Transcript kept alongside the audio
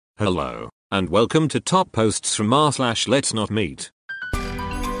Hello, and welcome to Top Posts from r/Let's Not Meet.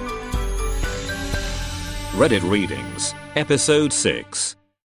 Reddit Readings, Episode 6.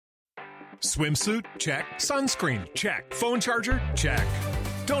 Swimsuit? Check. Sunscreen? Check. Phone charger? Check.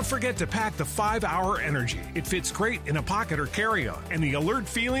 Don't forget to pack the 5-Hour Energy. It fits great in a pocket or carry-on, and the alert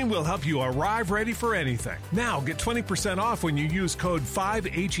feeling will help you arrive ready for anything. Now get 20% off when you use code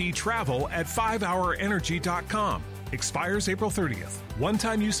 5HETRAVEL at 5hourenergy.com. Expires April 30th.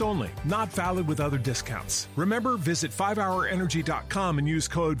 One-time use only. Not valid with other discounts. Remember, visit 5hourenergy.com and use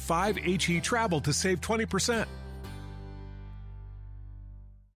code 5HETRAVEL to save 20%.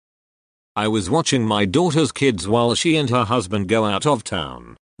 I was watching my daughter's kids while she and her husband go out of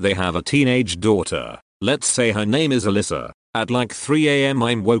town. They have a teenage daughter. Let's say her name is Alyssa. At like 3 a.m.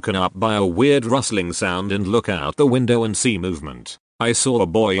 I'm woken up by a weird rustling sound and look out the window and see movement. I saw a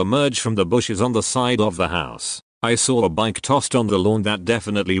boy emerge from the bushes on the side of the house. I saw a bike tossed on the lawn that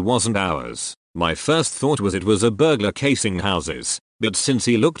definitely wasn't ours. My first thought was it was a burglar casing houses, but since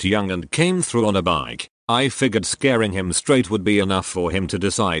he looked young and came through on a bike, I figured scaring him straight would be enough for him to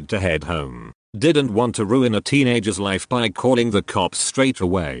decide to head home. Didn't want to ruin a teenager's life by calling the cops straight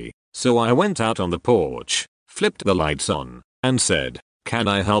away, so I went out on the porch, flipped the lights on, and said, "Can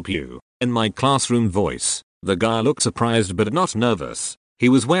I help you?" in my classroom voice. The guy looked surprised but not nervous. He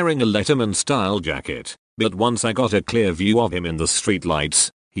was wearing a Letterman-style jacket, but once I got a clear view of him in the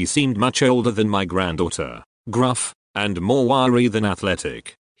streetlights, he seemed much older than my granddaughter, gruff, and more wiry than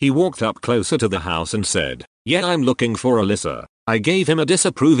athletic. He walked up closer to the house and said, "Yeah, I'm looking for Alyssa." I gave him a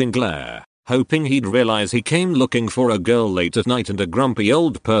disapproving glare, hoping he'd realize he came looking for a girl late at night, and a grumpy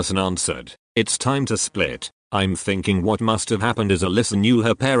old person answered, "It's time to split." I'm thinking what must have happened is Alyssa knew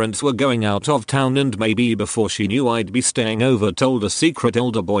her parents were going out of town, and maybe before she knew I'd be staying over told a secret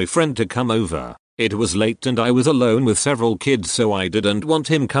older boyfriend to come over. It was late and I was alone with several kids, so I didn't want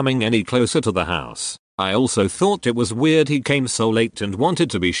him coming any closer to the house. I also thought it was weird he came so late and wanted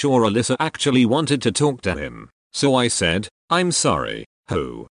to be sure Alyssa actually wanted to talk to him. So I said, "I'm sorry,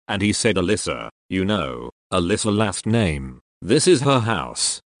 who?" And he said, "Alyssa, you know, Alyssa last name. This is her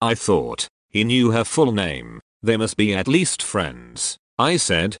house." I thought he knew her full name. They must be at least friends. I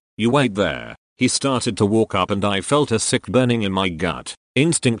said, "You wait there." He started to walk up and I felt a sick burning in my gut.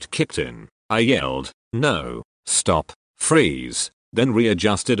 Instinct kicked in. I yelled, "No, stop, freeze," then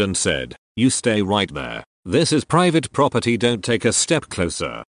readjusted and said, "You stay right there. This is private property, don't take a step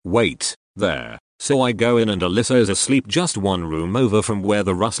closer. Wait, there." So I go in and Alyssa is asleep just one room over from where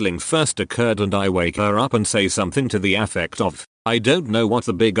the rustling first occurred, and I wake her up and say something to the effect of, "I don't know what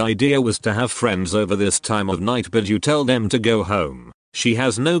the big idea was to have friends over this time of night, but you tell them to go home." She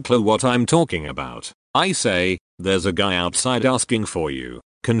has no clue what I'm talking about. I say, "There's a guy outside asking for you."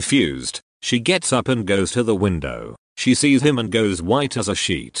 Confused, she gets up and goes to the window. She sees him and goes white as a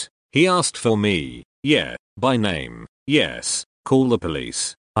sheet. "He asked for me." "Yeah, by name." "Yes, call the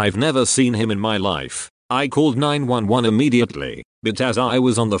police." I've never seen him in my life. I called 911 immediately, but as I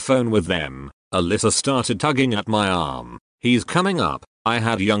was on the phone with them, Alyssa started tugging at my arm. "He's coming up." I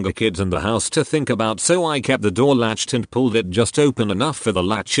had younger kids in the house to think about, so I kept the door latched and pulled it just open enough for the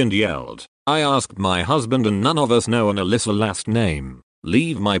latch and yelled. I asked my husband, and none of us know an Alyssa last name.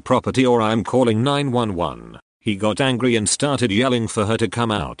 "Leave my property or I'm calling 911. He got angry and started yelling for her to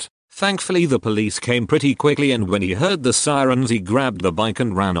come out. Thankfully the police came pretty quickly, and when he heard the sirens he grabbed the bike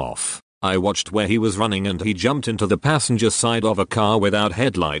and ran off. I watched where he was running and he jumped into the passenger side of a car without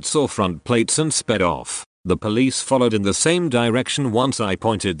headlights or front plates and sped off. The police followed in the same direction once I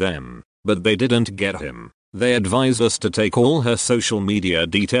pointed them, but they didn't get him. They advised us to take all her social media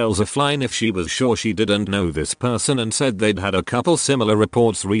details offline if she was sure she didn't know this person, and said they'd had a couple similar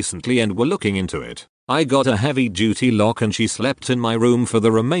reports recently and were looking into it. I got a heavy duty lock and she slept in my room for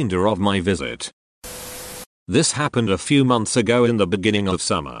the remainder of my visit. This happened a few months ago in the beginning of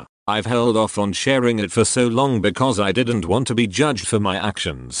summer. I've held off on sharing it for so long because I didn't want to be judged for my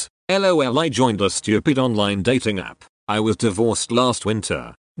actions. LOL, I joined a stupid online dating app. I was divorced last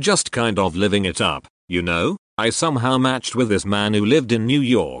winter, just kind of living it up, you know? I somehow matched with this man who lived in New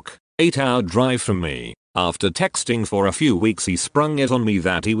York, 8-hour drive from me. After texting for a few weeks he sprung it on me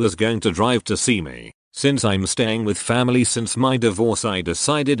that he was going to drive to see me. Since I'm staying with family since my divorce, I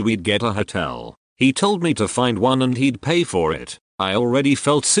decided we'd get a hotel. He told me to find one and he'd pay for it. I already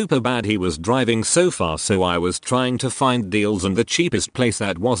felt super bad he was driving so far, so I was trying to find deals and the cheapest place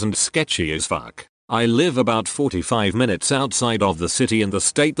that wasn't sketchy as fuck. I live about 45 minutes outside of the city in the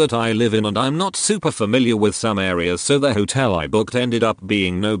state that I live in, and I'm not super familiar with some areas, so the hotel I booked ended up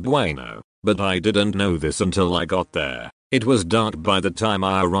being no bueno. But I didn't know this until I got there. It was dark by the time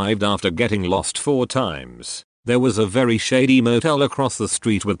I arrived after getting lost 4 times. There was a very shady motel across the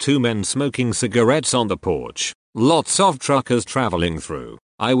street with two men smoking cigarettes on the porch. Lots of truckers traveling through.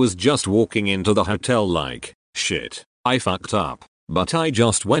 I was just walking into the hotel like, shit, I fucked up. But I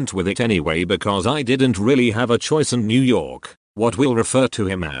just went with it anyway because I didn't really have a choice, and New York, what we'll refer to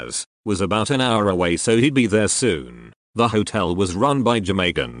him as, was about an hour away, so he'd be there soon. The hotel was run by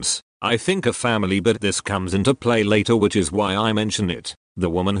Jamaicans. I think a family, but this comes into play later, which is why I mention it. The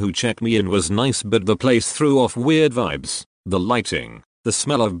woman who checked me in was nice, but the place threw off weird vibes. The lighting, the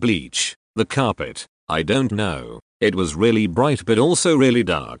smell of bleach, the carpet, I don't know. It was really bright but also really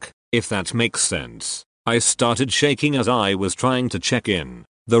dark, if that makes sense. I started shaking as I was trying to check in.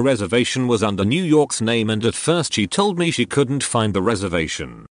 The reservation was under New York's name, and at first she told me she couldn't find the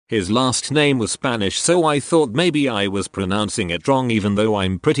reservation. His last name was Spanish, so I thought maybe I was pronouncing it wrong, even though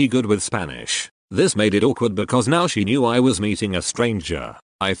I'm pretty good with Spanish. This made it awkward because now she knew I was meeting a stranger.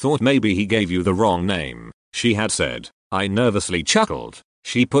 I thought maybe he gave you the wrong name, she had said. I nervously chuckled.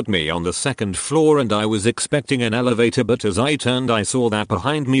 She put me on the second floor and I was expecting an elevator, but as I turned I saw that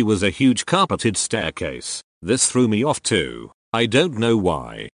behind me was a huge carpeted staircase. This threw me off too. I don't know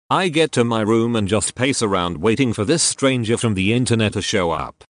why. I get to my room and just pace around waiting for this stranger from the internet to show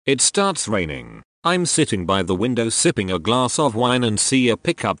up. It starts raining. I'm sitting by the window sipping a glass of wine and see a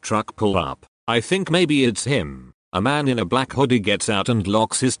pickup truck pull up. I think maybe it's him. A man in a black hoodie gets out and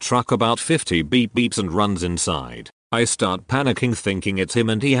locks his truck. About 50 beep beeps and runs inside. I start panicking thinking it's him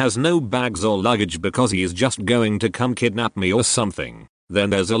and he has no bags or luggage because he is just going to come kidnap me or something. Then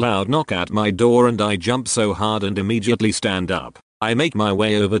there's a loud knock at my door and I jump so hard and immediately stand up. I make my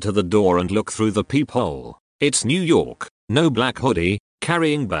way over to the door and look through the peephole. It's New York, no black hoodie,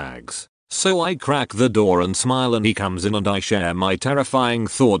 carrying bags. So I crack the door and smile and he comes in and I share my terrifying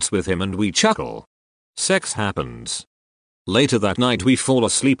thoughts with him and we chuckle. Sex happens. Later that night we fall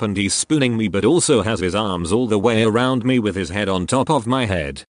asleep and he's spooning me but also has his arms all the way around me with his head on top of my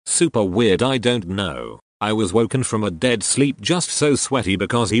head. Super weird, I don't know. I was woken from a dead sleep just so sweaty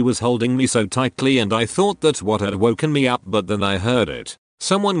because he was holding me so tightly and I thought that's what had woken me up, but then I heard it.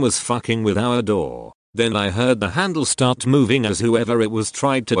 Someone was fucking with our door. Then I heard the handle start moving as whoever it was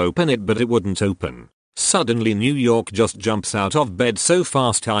tried to open it but it wouldn't open. Suddenly New York just jumps out of bed so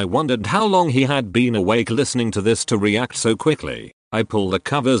fast I wondered how long he had been awake listening to this to react so quickly. I pull the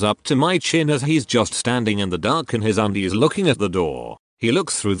covers up to my chin as he's just standing in the dark in his undies looking at the door. He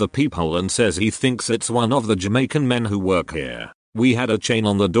looks through the peephole and says he thinks it's one of the Jamaican men who work here. We had a chain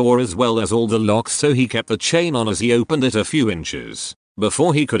on the door as well as all the locks, so he kept the chain on as he opened it a few inches.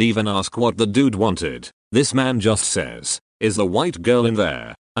 Before he could even ask what the dude wanted, this man just says, "Is the white girl in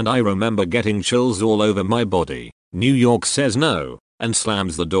there?" And I remember getting chills all over my body. New York says no, and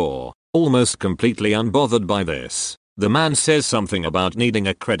slams the door, almost completely unbothered by this. The man says something about needing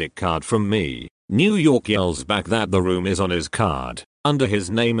a credit card from me. New York yells back that the room is on his card, under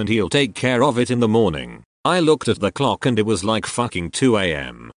his name, and he'll take care of it in the morning. I looked at the clock and it was like fucking 2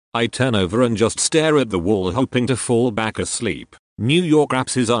 a.m. I turn over and just stare at the wall hoping to fall back asleep. New York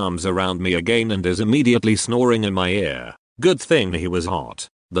wraps his arms around me again and is immediately snoring in my ear. Good thing he was hot.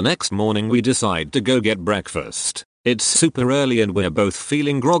 The next morning we decide to go get breakfast. It's super early and we're both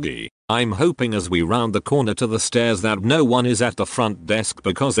feeling groggy. I'm hoping as we round the corner to the stairs that no one is at the front desk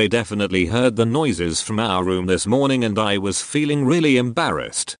because they definitely heard the noises from our room this morning and I was feeling really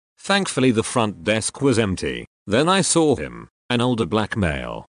embarrassed. Thankfully the front desk was empty. Then I saw him, an older black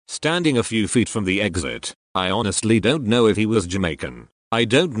male, standing a few feet from the exit. I honestly don't know if he was Jamaican. I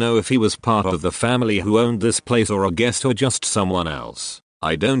don't know if he was part of the family who owned this place or a guest or just someone else.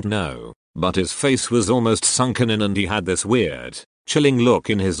 I don't know, but his face was almost sunken in and he had this weird, chilling look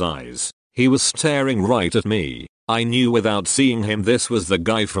in his eyes. He was staring right at me. I knew without seeing him this was the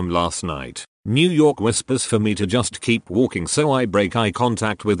guy from last night. New York whispers for me to just keep walking, so I break eye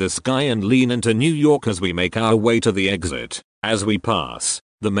contact with this guy and lean into New York as we make our way to the exit. As we pass,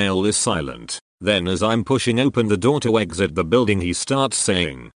 the male is silent. Then as I'm pushing open the door to exit the building he starts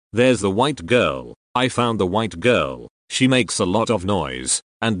saying, "There's the white girl. I found the white girl. She makes a lot of noise,"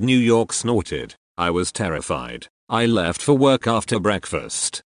 and New York snorted. I was terrified. I left for work after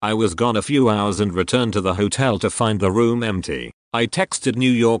breakfast. I was gone a few hours and returned to the hotel to find the room empty. I texted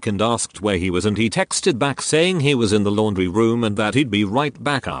New York and asked where he was and he texted back saying he was in the laundry room and that he'd be right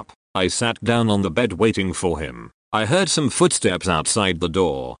back up. I sat down on the bed waiting for him. I heard some footsteps outside the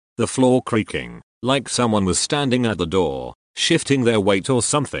door, the floor creaking, like someone was standing at the door, shifting their weight or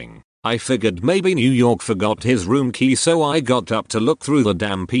something. I figured maybe New York forgot his room key, so I got up to look through the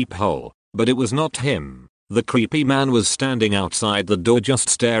damn peephole, but it was not him. The creepy man was standing outside the door just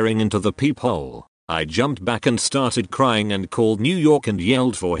staring into the peephole. I jumped back and started crying and called New York and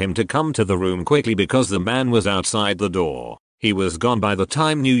yelled for him to come to the room quickly because the man was outside the door. He was gone by the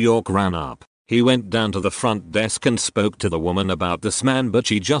time New York ran up. He went down to the front desk and spoke to the woman about this man, but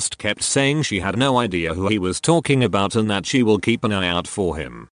she just kept saying she had no idea who he was talking about and that she will keep an eye out for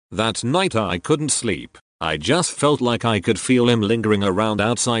him. That night I couldn't sleep. I just felt like I could feel him lingering around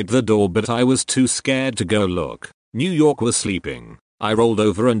outside the door, but I was too scared to go look. New York was sleeping. I rolled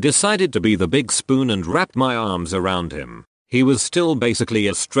over and decided to be the big spoon and wrapped my arms around him. He was still basically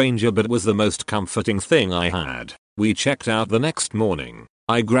a stranger, but was the most comforting thing I had. We checked out the next morning.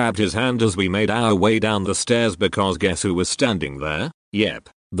 I grabbed his hand as we made our way down the stairs because guess who was standing there? Yep,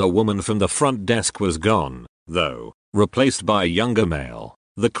 the woman from the front desk was gone, though, replaced by a younger male.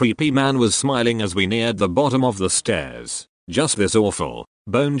 The creepy man was smiling as we neared the bottom of the stairs. Just this awful,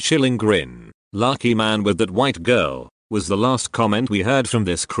 bone-chilling grin. "Lucky man with that white girl," was the last comment we heard from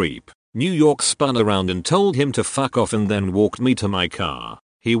this creep. New York spun around and told him to fuck off and then walked me to my car.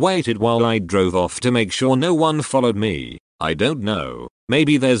 He waited while I drove off to make sure no one followed me. I don't know,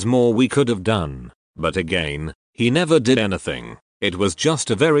 maybe there's more we could have done. But again, he never did anything. It was just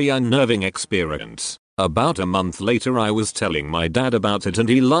a very unnerving experience. About a month later I was telling my dad about it and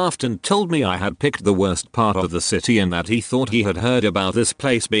he laughed and told me I had picked the worst part of the city and that he thought he had heard about this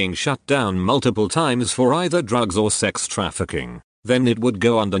place being shut down multiple times for either drugs or sex trafficking. Then it would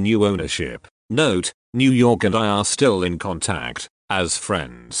go under new ownership. Note, New York and I are still in contact, as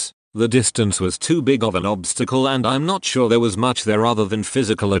friends. The distance was too big of an obstacle and I'm not sure there was much there other than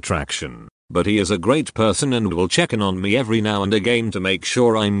physical attraction. But he is a great person and will check in on me every now and again to make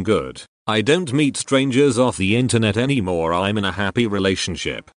sure I'm good. I don't meet strangers off the internet anymore. I'm in a happy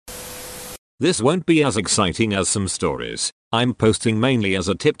relationship. This won't be as exciting as some stories. I'm posting mainly as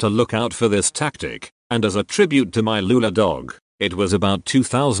a tip to look out for this tactic, and as a tribute to my Lula dog. It was about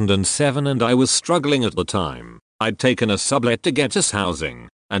 2007 and I was struggling at the time. I'd taken a sublet to get us housing,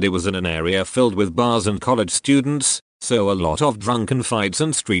 and it was in an area filled with bars and college students, so a lot of drunken fights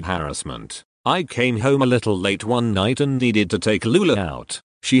and street harassment. I came home a little late one night and needed to take Lula out.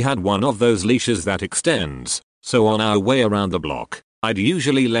 She had one of those leashes that extends, so on our way around the block, I'd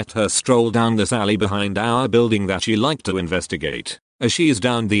usually let her stroll down this alley behind our building that she liked to investigate. As she's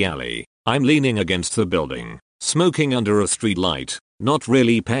down the alley, I'm leaning against the building, smoking under a street light, not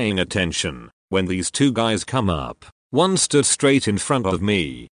really paying attention, when these two guys come up. One stood straight in front of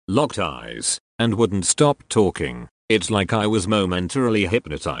me, locked eyes, and wouldn't stop talking. It's like I was momentarily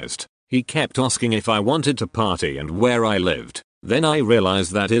hypnotized. He kept asking if I wanted to party and where I lived. Then I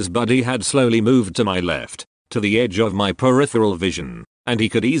realized that his buddy had slowly moved to my left, to the edge of my peripheral vision, and he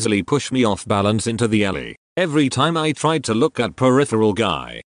could easily push me off balance into the alley. Every time I tried to look at peripheral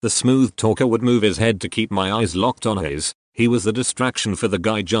guy, the smooth talker would move his head to keep my eyes locked on his. He was the distraction for the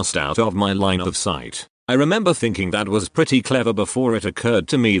guy just out of my line of sight. I remember thinking that was pretty clever before it occurred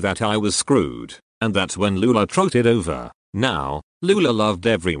to me that I was screwed, and that's when Lula trotted over. Now, Lula loved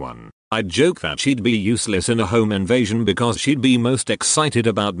everyone. I'd joke that she'd be useless in a home invasion because she'd be most excited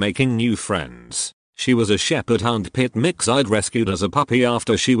about making new friends. She was a shepherd hound pit mix I'd rescued as a puppy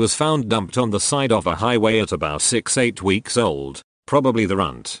after she was found dumped on the side of a highway at about 6-8 weeks old, probably the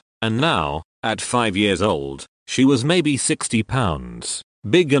runt. And now, at 5 years old, she was maybe 60 pounds.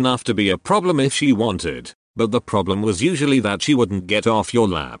 Big enough to be a problem if she wanted, but the problem was usually that she wouldn't get off your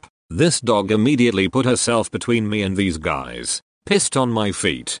lap. This dog immediately put herself between me and these guys, pissed on my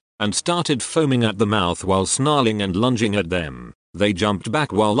feet, and started foaming at the mouth while snarling and lunging at them. They jumped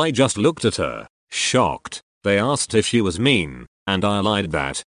back while I just looked at her, shocked. They asked if she was mean, and I lied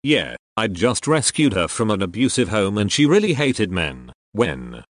that, yeah, I'd just rescued her from an abusive home and she really hated men,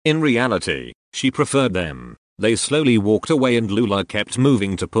 when, in reality, she preferred them. They slowly walked away and Lula kept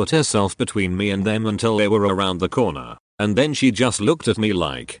moving to put herself between me and them until they were around the corner, and then she just looked at me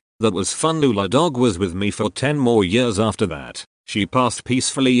like, that was fun. Lula dog was with me for 10 more years after that. She passed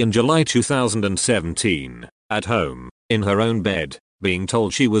peacefully in July 2017, at home, in her own bed, being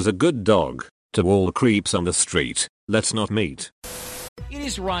told she was a good dog. To all creeps on the street, let's not meet. It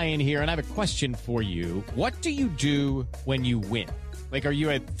is Ryan here, and I have a question for you. What do you do when you win? Like, are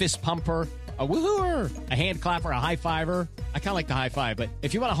you a fist pumper, a woohooer, a hand clapper, a high fiver? I kind of like the high five, but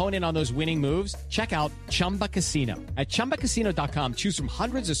if you want to hone in on those winning moves, check out Chumba Casino. At ChumbaCasino.com, choose from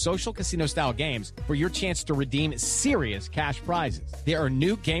hundreds of social casino style games for your chance to redeem serious cash prizes. There are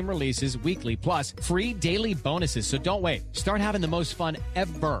new game releases weekly, plus free daily bonuses. So don't wait. Start having the most fun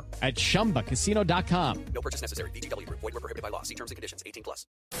ever at ChumbaCasino.com. No purchase necessary. VGW Group. Void where prohibited by law. See terms and conditions. 18+.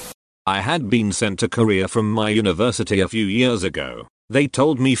 I had been sent to Korea from my university a few years ago. They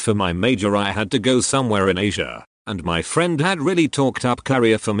told me for my major I had to go somewhere in Asia, and my friend had really talked up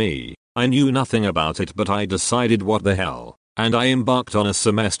Korea for me. I knew nothing about it, but I decided what the hell, and I embarked on a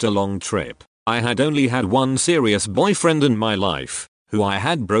semester-long trip. I had only had one serious boyfriend in my life, who I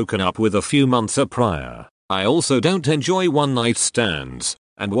had broken up with a few months prior. I also don't enjoy one-night stands,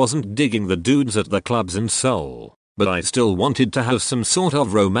 and wasn't digging the dudes at the clubs in Seoul, but I still wanted to have some sort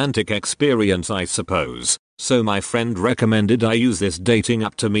of romantic experience, I suppose, so my friend recommended I use this dating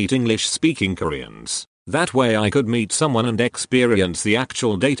app to meet English-speaking Koreans. That way I could meet someone and experience the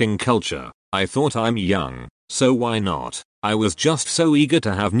actual dating culture. I thought, I'm young, so why not? I was just so eager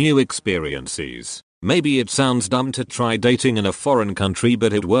to have new experiences. Maybe it sounds dumb to try dating in a foreign country,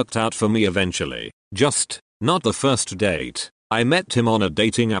 but it worked out for me eventually. Just not the first date. I met Tim on a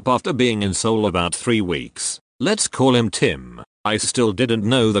dating app after being in Seoul about 3 weeks. Let's call him Tim. I still didn't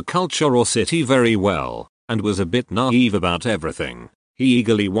know the culture or city very well, and was a bit naive about everything. He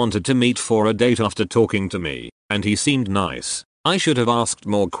eagerly wanted to meet for a date after talking to me, and he seemed nice. I should have asked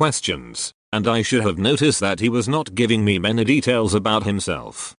more questions, and I should have noticed that he was not giving me many details about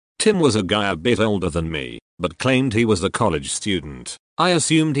himself. Tim was a guy a bit older than me, but claimed he was a college student. I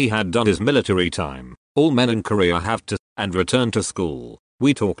assumed he had done his military time. All men in Korea have to, and return to school.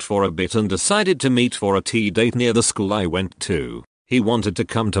 We talked for a bit and decided to meet for a tea date near the school I went to. He wanted to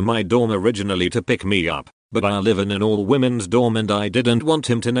come to my dorm originally to pick me up, but I live in an all-women's dorm and I didn't want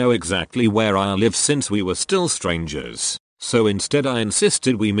him to know exactly where I live since we were still strangers. So instead I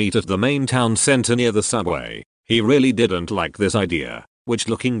insisted we meet at the main town center near the subway. He really didn't like this idea, which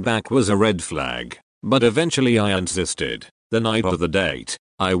looking back was a red flag, but eventually I insisted. The night of the date,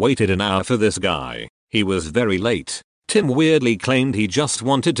 I waited an hour for this guy. He was very late. Tim weirdly claimed he just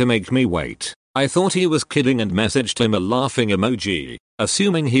wanted to make me wait. I thought he was kidding and messaged him a laughing emoji,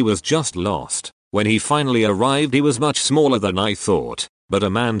 assuming he was just lost. When he finally arrived, he was much smaller than I thought, but a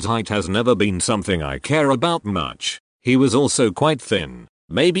man's height has never been something I care about much. He was also quite thin.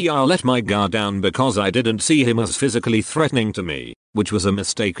 Maybe I'll let my guard down because I didn't see him as physically threatening to me, which was a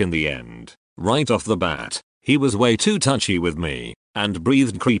mistake in the end. Right off the bat, he was way too touchy with me, and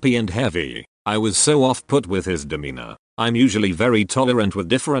breathed creepy and heavy. I was so off-put with his demeanor. I'm usually very tolerant with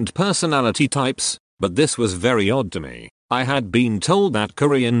different personality types, but this was very odd to me. I had been told that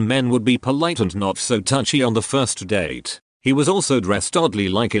Korean men would be polite and not so touchy on the first date. He was also dressed oddly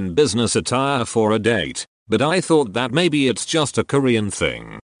like in business attire for a date, but I thought that maybe it's just a Korean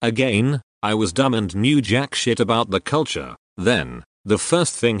thing. Again, I was dumb and knew jack shit about the culture. Then, the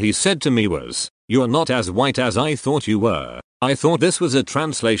first thing he said to me was, "You're not as white as I thought you were." I thought this was a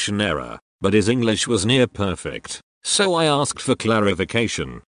translation error, but his English was near perfect. So I asked for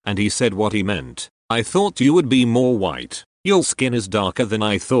clarification, and he said what he meant. "I thought you would be more white. Your skin is darker than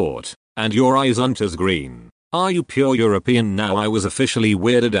I thought, and your eyes aren't as green. Are you pure European now?" I was officially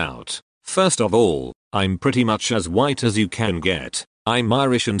weirded out. First of all, I'm pretty much as white as you can get. I'm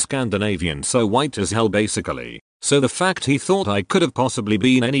Irish and Scandinavian, so white as hell basically. So the fact he thought I could have possibly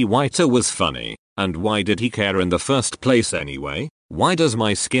been any whiter was funny. And why did he care in the first place anyway? Why does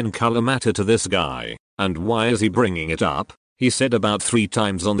my skin color matter to this guy? And why is he bringing it up? He said about 3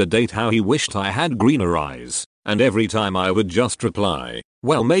 times on the date how he wished I had greener eyes, and every time I would just reply,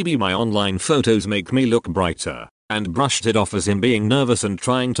 "Well, maybe my online photos make me look brighter," and brushed it off as him being nervous and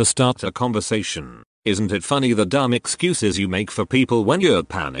trying to start a conversation. Isn't it funny the dumb excuses you make for people when you're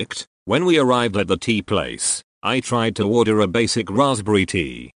panicked? When we arrived at the tea place, I tried to order a basic raspberry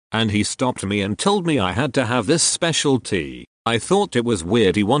tea, and he stopped me and told me I had to have this special tea. I thought it was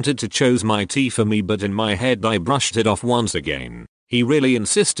weird he wanted to choose my tea for me, but in my head I brushed it off once again. He really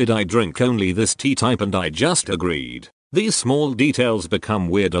insisted I drink only this tea type and I just agreed. These small details become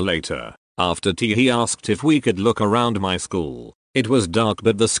weirder later. After tea he asked if we could look around my school. It was dark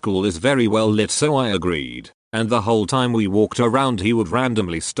but the school is very well lit, so I agreed. And the whole time we walked around he would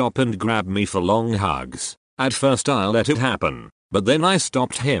randomly stop and grab me for long hugs. At first I let it happen, but then I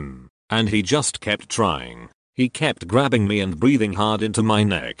stopped him, and he just kept trying. He kept grabbing me and breathing hard into my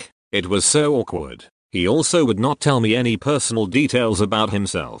neck. It was so awkward. He also would not tell me any personal details about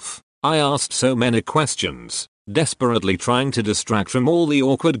himself. I asked so many questions, desperately trying to distract from all the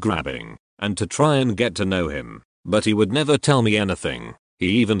awkward grabbing, and to try and get to know him, but he would never tell me anything. He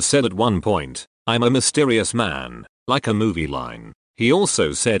even said at one point, "I'm a mysterious man," like a movie line. He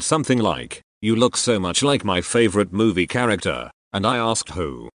also said something like, "You look so much like my favorite movie character," and I asked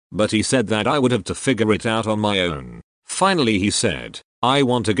who, but he said that I would have to figure it out on my own. Finally he said, "I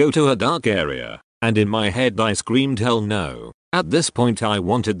want to go to a dark area," and in my head I screamed hell no. At this point I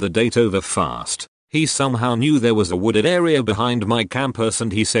wanted the date over fast. He somehow knew there was a wooded area behind my campus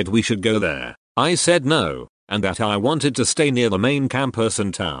and he said we should go there. I said no, and that I wanted to stay near the main campus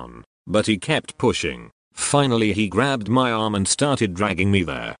in town, but he kept pushing. Finally he grabbed my arm and started dragging me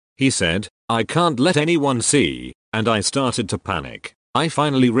there. He said, "I can't let anyone see," and I started to panic. I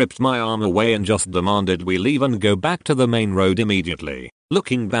finally ripped my arm away and just demanded we leave and go back to the main road immediately.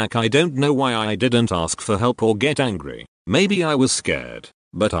 Looking back, I don't know why I didn't ask for help or get angry. Maybe I was scared,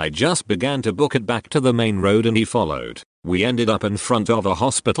 but I just began to book it back to the main road and he followed. We ended up in front of a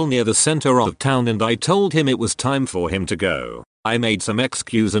hospital near the center of town and I told him it was time for him to go. I made some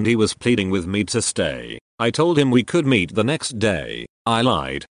excuse and he was pleading with me to stay. I told him we could meet the next day. I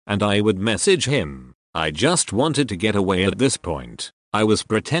lied, and I would message him. I just wanted to get away at this point. I was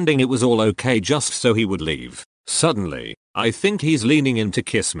pretending it was all okay just so he would leave. Suddenly, I think he's leaning in to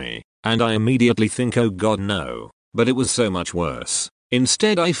kiss me, and I immediately think, oh god no. But it was so much worse.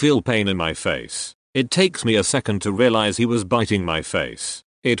 Instead I feel pain in my face. It takes me a second to realize he was biting my face.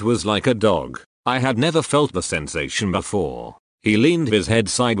 It was like a dog. I had never felt the sensation before. He leaned his head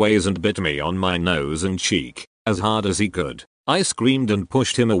sideways and bit me on my nose and cheek, as hard as he could. I screamed and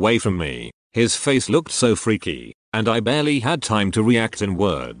pushed him away from me. His face looked so freaky, and I barely had time to react in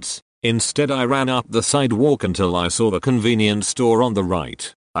words. Instead I ran up the sidewalk until I saw the convenience store on the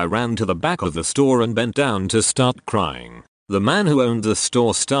right. I ran to the back of the store and bent down to start crying. The man who owned the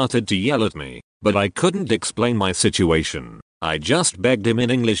store started to yell at me, but I couldn't explain my situation. I just begged him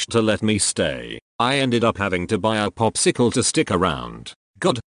in English to let me stay. I ended up having to buy a popsicle to stick around.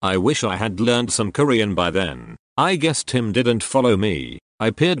 God, I wish I had learned some Korean by then. I guess Tim didn't follow me.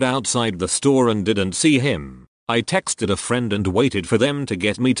 I peered outside the store and didn't see him. I texted a friend and waited for them to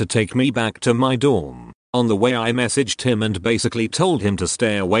get me to take me back to my dorm. On the way I messaged him and basically told him to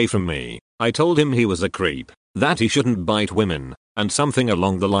stay away from me. I told him he was a creep, that he shouldn't bite women, and something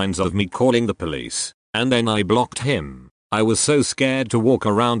along the lines of me calling the police. And then I blocked him. I was so scared to walk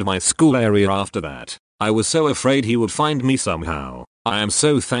around my school area after that. I was so afraid he would find me somehow. I am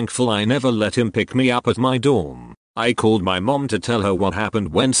so thankful I never let him pick me up at my dorm. I called my mom to tell her what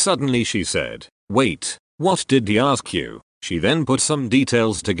happened when suddenly she said, "Wait, what did he ask you?" She then put some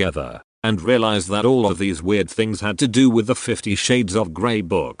details together and realized that all of these weird things had to do with the 50 Shades of Grey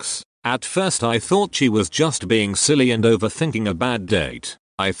books. At first I thought she was just being silly and overthinking a bad date.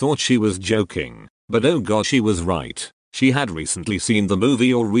 I thought she was joking, but oh god, she was right. She had recently seen the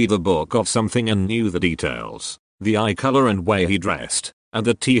movie or read the book of something and knew the details, the eye color and way he dressed, and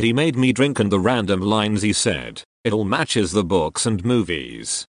the tea he made me drink and the random lines he said. It all matches the books and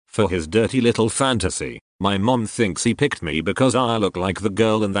movies. For his dirty little fantasy, my mom thinks he picked me because I look like the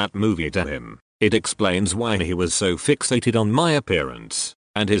girl in that movie to him. It explains why he was so fixated on my appearance,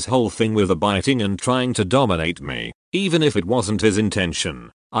 and his whole thing with the biting and trying to dominate me, even if it wasn't his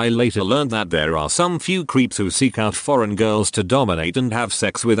intention. I later learned that there are some few creeps who seek out foreign girls to dominate and have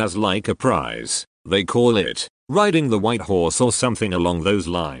sex with as like a prize. They call it riding the white horse or something along those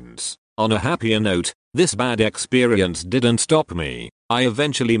lines. On a happier note, this bad experience didn't stop me. I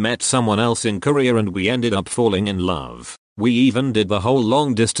eventually met someone else in Korea and we ended up falling in love. We even did the whole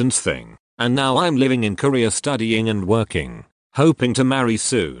long distance thing. And now I'm living in Korea studying and working, hoping to marry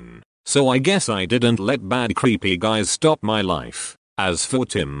soon. So I guess I didn't let bad creepy guys stop my life. As for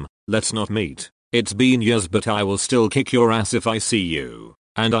Tim, let's not meet. It's been years but I will still kick your ass if I see you.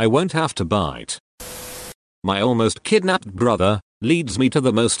 And I won't have to bite. My almost kidnapped brother leads me to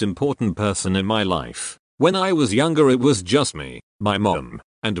the most important person in my life. When I was younger it was just me, my mom,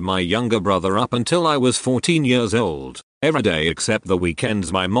 and my younger brother up until I was 14 years old. Every day except the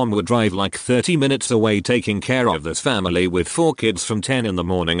weekends my mom would drive like 30 minutes away taking care of this family with 4 kids from 10 in the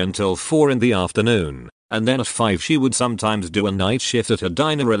morning until 4 in the afternoon. And then at 5 she would sometimes do a night shift at a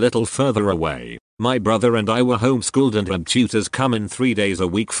diner a little further away. My brother and I were homeschooled and had tutors come in 3 days a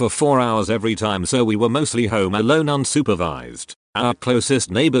week for 4 hours every time, so we were mostly home alone unsupervised. Our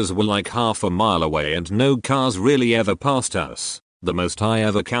closest neighbors were like half a mile away and no cars really ever passed us. The most I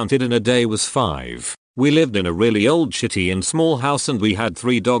ever counted in a day was 5. We lived in a really old shitty and small house and we had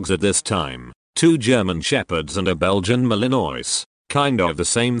 3 dogs at this time. 2 German Shepherds and a Belgian Malinois. Kind of the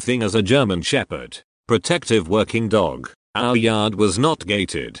same thing as a German Shepherd. Protective working dog. Our yard was not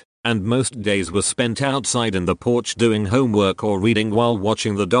gated, and most days were spent outside in the porch doing homework or reading while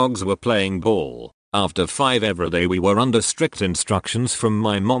watching the dogs were playing ball. After 5 every day we were under strict instructions from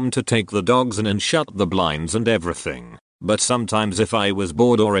my mom to take the dogs in and shut the blinds and everything. But sometimes if I was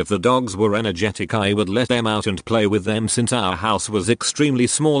bored or if the dogs were energetic I would let them out and play with them since our house was extremely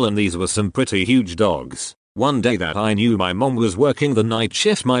small and these were some pretty huge dogs. One day that I knew my mom was working the night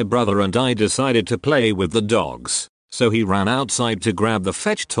shift my brother and I decided to play with the dogs. So he ran outside to grab the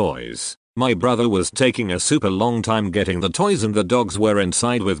fetch toys. My brother was taking a super long time getting the toys and the dogs were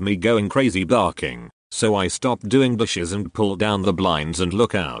inside with me going crazy barking. So I stopped doing dishes and pulled down the blinds and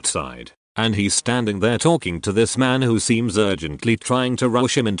look outside. and he's standing there talking to this man who seems urgently trying to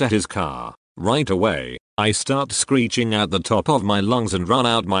rush him into his car. Right away, I start screeching at the top of my lungs and run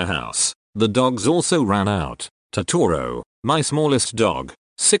out my house. The dogs also ran out. Totoro, my smallest dog,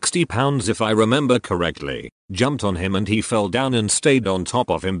 60 pounds if I remember correctly, jumped on him and he fell down and stayed on top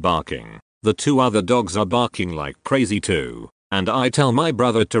of him barking. The 2 other dogs are barking like crazy too, and I tell my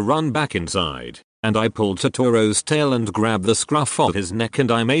brother to run back inside, and I pulled Totoro's tail and grabbed the scruff of his neck and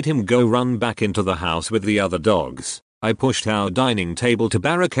I made him go run back into the house with the other dogs. I pushed our dining table to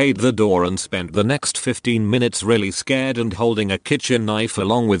barricade the door and spent the next 15 minutes really scared and holding a kitchen knife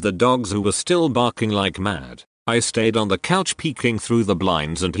along with the dogs who were still barking like mad. I stayed on the couch peeking through the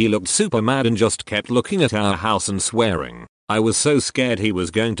blinds and he looked super mad and just kept looking at our house and swearing. I was so scared he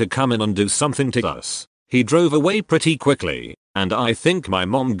was going to come in and do something to us. He drove away pretty quickly, and I think my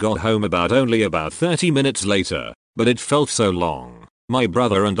mom got home only about 30 minutes later, but it felt so long. My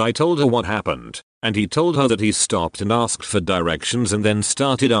brother and I told her what happened, and he told her that he stopped and asked for directions and then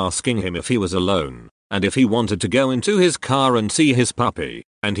started asking him if he was alone, and if he wanted to go into his car and see his puppy,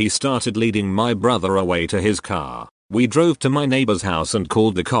 and he started leading my brother away to his car. We drove to my neighbor's house and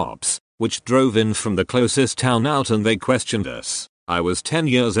called the cops, which drove in from the closest town out and they questioned us. I was 10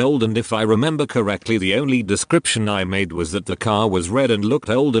 years old and if I remember correctly the only description I made was that the car was red and looked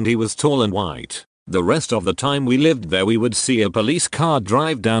old and he was tall and white. The rest of the time we lived there we would see a police car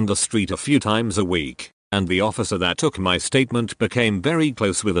drive down the street a few times a week, and the officer that took my statement became very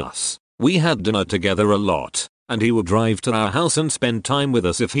close with us. We had dinner together a lot, and he would drive to our house and spend time with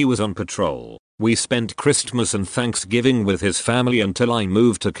us if he was on patrol. We spent Christmas and Thanksgiving with his family until I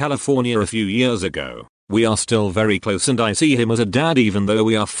moved to California a few years ago. We are still very close and I see him as a dad even though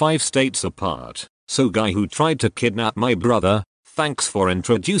we are 5 states apart. So guy who tried to kidnap my brother, thanks for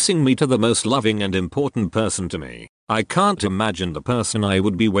introducing me to the most loving and important person to me. I can't imagine the person I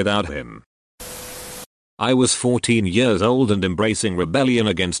would be without him. I was 14 years old and embracing rebellion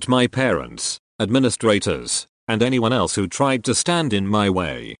against my parents, administrators, and anyone else who tried to stand in my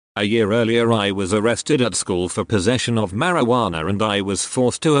way. A year earlier I was arrested at school for possession of marijuana and I was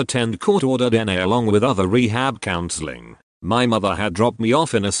forced to attend court-ordered NA along with other rehab counseling. My mother had dropped me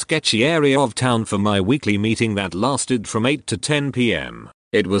off in a sketchy area of town for my weekly meeting that lasted from 8 to 10 p.m.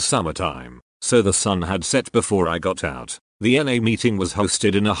 It was summertime, so the sun had set before I got out. The NA meeting was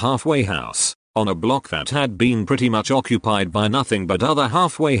hosted in a halfway house, on a block that had been pretty much occupied by nothing but other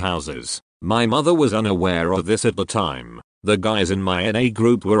halfway houses. My mother was unaware of this at the time. The guys in my NA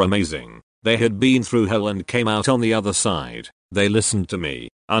group were amazing. They had been through hell and came out on the other side. They listened to me,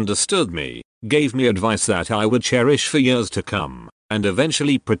 understood me, gave me advice that I would cherish for years to come, and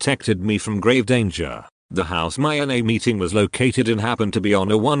eventually protected me from grave danger. The house my NA meeting was located in happened to be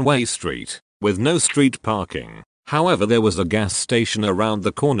on a one-way street, with no street parking. However, there was a gas station around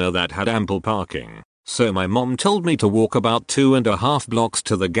the corner that had ample parking. So my mom told me to walk about 2.5 blocks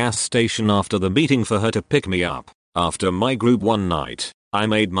to the gas station after the meeting for her to pick me up. After my group one night, I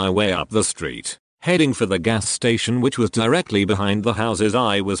made my way up the street, heading for the gas station which was directly behind the houses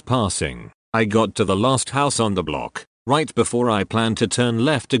I was passing. I got to the last house on the block, right before I planned to turn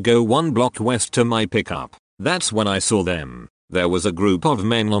left to go 1 block west to my pickup. That's when I saw them. There was a group of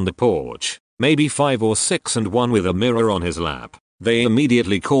men on the porch, maybe 5 or 6 and one with a mirror on his lap. They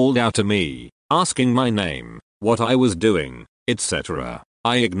immediately called out to me, asking my name, what I was doing, etc.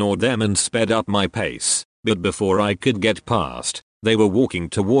 I ignored them and sped up my pace. But before I could get past, they were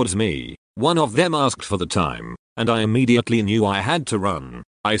walking towards me. One of them asked for the time, and I immediately knew I had to run.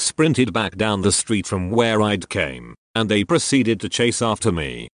 I sprinted back down the street from where I'd came, and they proceeded to chase after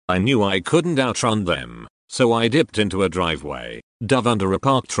me. I knew I couldn't outrun them, so I dipped into a driveway, dove under a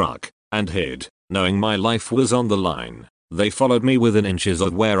parked truck, and hid, knowing my life was on the line. They followed me within inches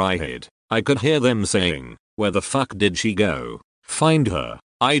of where I hid. I could hear them saying, "Where the fuck did she go? Find her."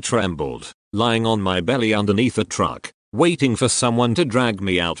 I trembled, lying on my belly underneath a truck, waiting for someone to drag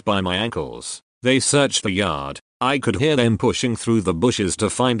me out by my ankles. They searched the yard. I could hear them pushing through the bushes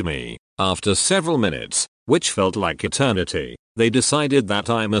to find me. After several minutes, which felt like eternity, they decided that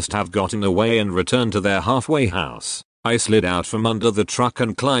I must have gotten away and returned to their halfway house. I slid out from under the truck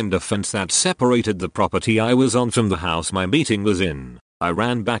and climbed a fence that separated the property I was on from the house my meeting was in. I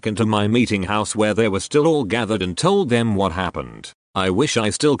ran back into my meeting house where they were still all gathered and told them what happened. I wish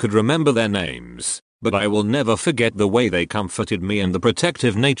I still could remember their names, but I will never forget the way they comforted me and the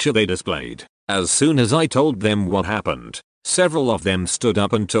protective nature they displayed. As soon as I told them what happened, several of them stood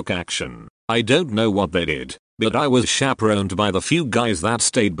up and took action. I don't know what they did, but I was chaperoned by the few guys that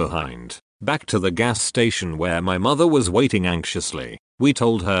stayed behind. Back to the gas station where my mother was waiting anxiously. We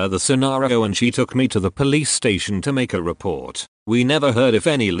told her the scenario and she took me to the police station to make a report. We never heard if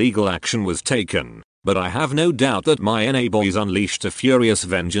any legal action was taken, but I have no doubt that my NA boys unleashed a furious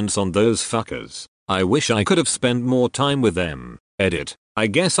vengeance on those fuckers. I wish I could have spent more time with them. Edit. I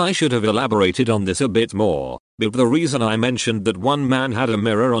guess I should have elaborated on this a bit more, but the reason I mentioned that one man had a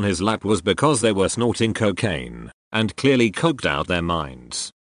mirror on his lap was because they were snorting cocaine, and clearly coked out their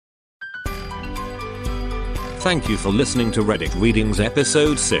minds. Thank you for listening to Reddit Readings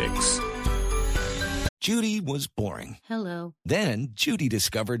Episode 6. Judy was boring. Hello. Then Judy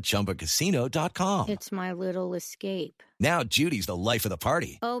discovered ChumbaCasino.com. It's my little escape. Now Judy's the life of the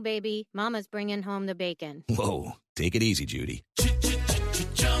party. Oh, baby, mama's bringing home the bacon. Whoa, take it easy, Judy.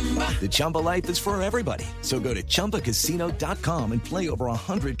 The Chumba life is for everybody. So go to ChumbaCasino.com and play over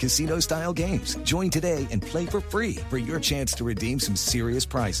 100 casino-style games. Join today and play for free for your chance to redeem some serious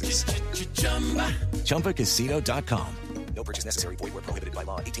prizes. ChumbaCasino.com. No purchase necessary. Void where prohibited by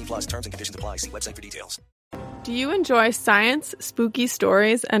law. 18 plus terms and conditions apply. See website for details. Do you enjoy science, spooky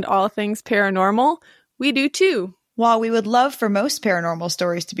stories, and all things paranormal? We do too. While we would love for most paranormal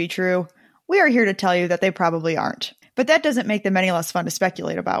stories to be true, we are here to tell you that they probably aren't. But that doesn't make them any less fun to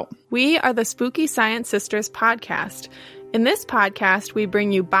speculate about. We are the Spooky Science Sisters podcast. In this podcast, we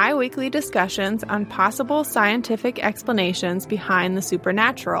bring you bi-weekly discussions on possible scientific explanations behind the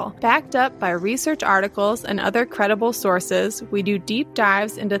supernatural. Backed up by research articles and other credible sources, we do deep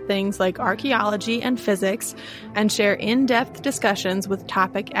dives into things like archaeology and physics and share in-depth discussions with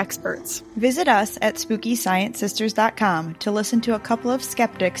topic experts. Visit us at SpookyScienceSisters.com to listen to a couple of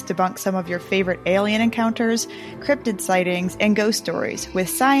skeptics debunk some of your favorite alien encounters, cryptid sightings, and ghost stories with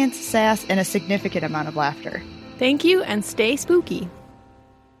science, sass, and a significant amount of laughter. Thank you and stay spooky.